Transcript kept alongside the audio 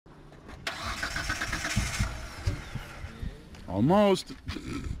Almost.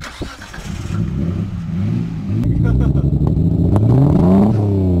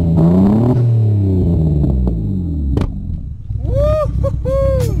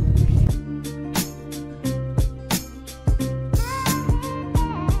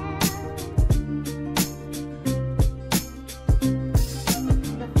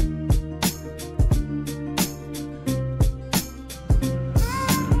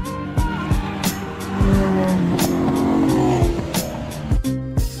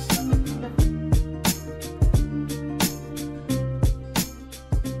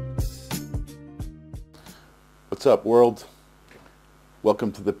 What's up, world?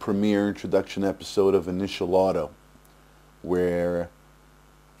 Welcome to the premiere introduction episode of Initial Auto, where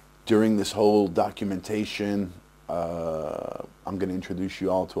during this whole documentation, I'm going to introduce you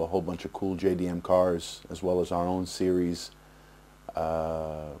all to a whole bunch of cool JDM cars, as well as our own series.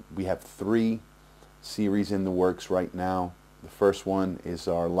 We have 3 series in the works right now. The first one is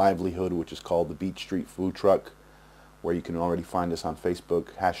our livelihood, which is called the Beach Street Food Truck, where you can already find us on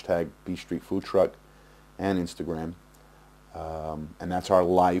Facebook, hashtag Beach Street Food Truck, and Instagram, and that's our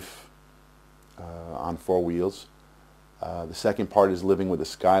life on 4 wheels. The second part is Living with a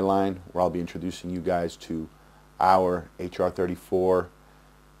Skyline, where I'll be introducing you guys to our HR34,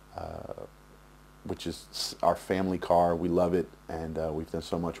 which is our family car. We love it, and we've done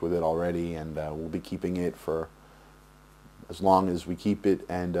so much with it already, and we'll be keeping it for as long as we keep it.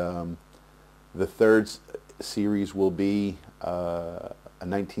 And the third series will be a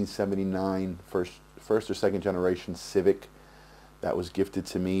 1979 first or second generation Civic that was gifted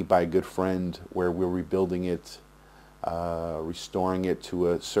to me by a good friend, where we're rebuilding it, restoring it to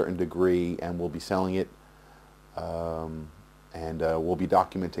a certain degree, and we'll be selling it, and we'll be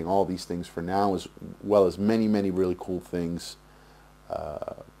documenting all these things for now, as well as many really cool things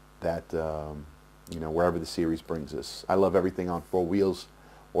that you know, wherever the series brings us. I love everything on 4 wheels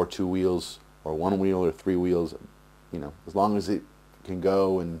or 2 wheels or 1 wheel or 3 wheels, you know, as long as it can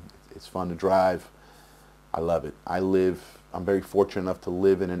go and it's fun to drive. I love it. I'm very fortunate enough to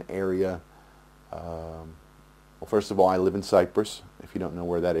live in an area, well, first of all, I live in Cyprus. If you don't know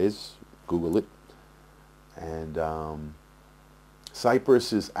where that is, Google it. And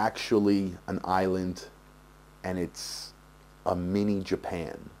Cyprus is actually an island, and it's a mini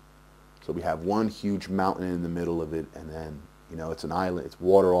Japan. So we have one huge mountain in the middle of it, and then, you know, it's an island. It's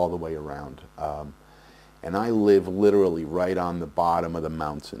water all the way around. And I live literally right on the bottom of the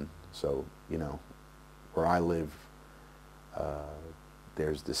mountain. So, you know, where I live,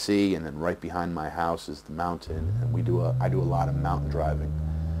 there's the sea, and then right behind my house is the mountain, and I do a lot of mountain driving.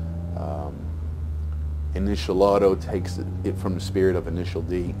 Initial Auto takes it from the spirit of Initial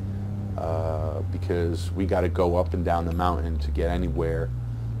D, because we got to go up and down the mountain to get anywhere,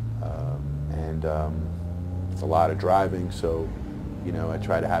 and it's a lot of driving, so, you know, I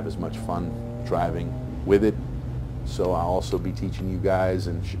try to have as much fun driving with it. So I'll also be teaching you guys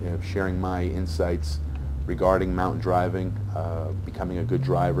and sharing my insights regarding mountain driving, becoming a good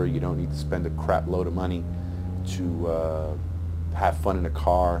driver. You don't need to spend a crap load of money to have fun in a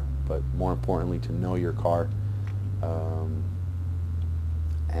car, but more importantly, to know your car.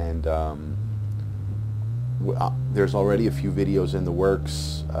 There's already a few videos in the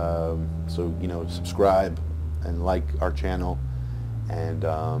works, so, you know, subscribe and like our channel, and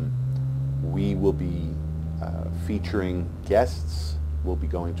we will be featuring guests. We'll be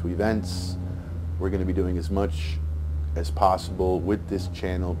going to events. We're going to be doing as much as possible with this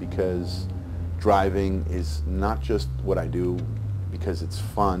channel, because driving is not just what I do because it's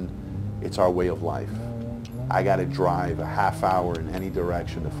fun, it's our way of life. I got to drive a half hour in any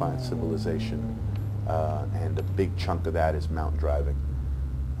direction to find civilization, and a big chunk of that is mountain driving.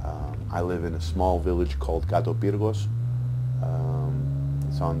 I live in a small village called Katopyrgos.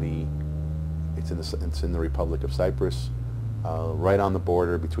 It's in the Republic of Cyprus, right on the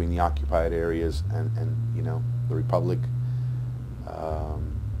border between the occupied areas and you know, the Republic.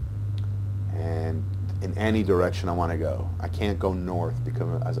 And in any direction I want to go. I can't go north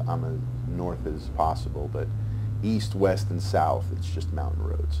because I'm as north as possible, but east, west, and south, it's just mountain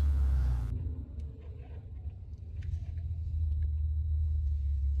roads.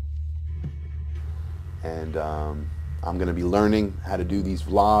 And I'm going to be learning how to do these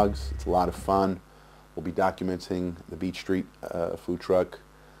vlogs. It's a lot of fun. We'll be documenting the Beach Street food truck,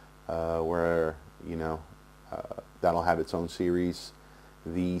 where, you know, that'll have its own series.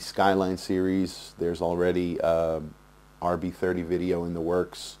 The Skyline series, there's already RB30 video in the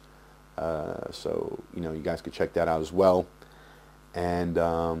works, so, you know, you guys could check that out as well. And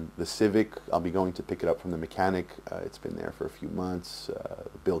the Civic, I'll be going to pick it up from the mechanic. It's been there for a few months.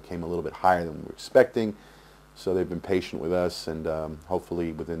 The bill came a little bit higher than we were expecting, So they've been patient with us, and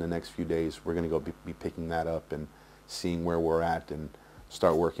hopefully within the next few days we're going to go be picking that up and seeing where we're at and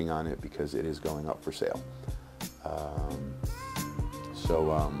start working on it, because it is going up for sale.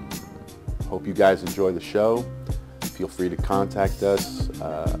 Hope you guys enjoy the show. Feel free to contact us.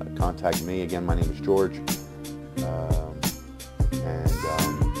 Contact me. Again, my name is George.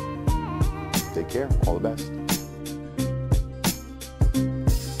 Take care. All the best.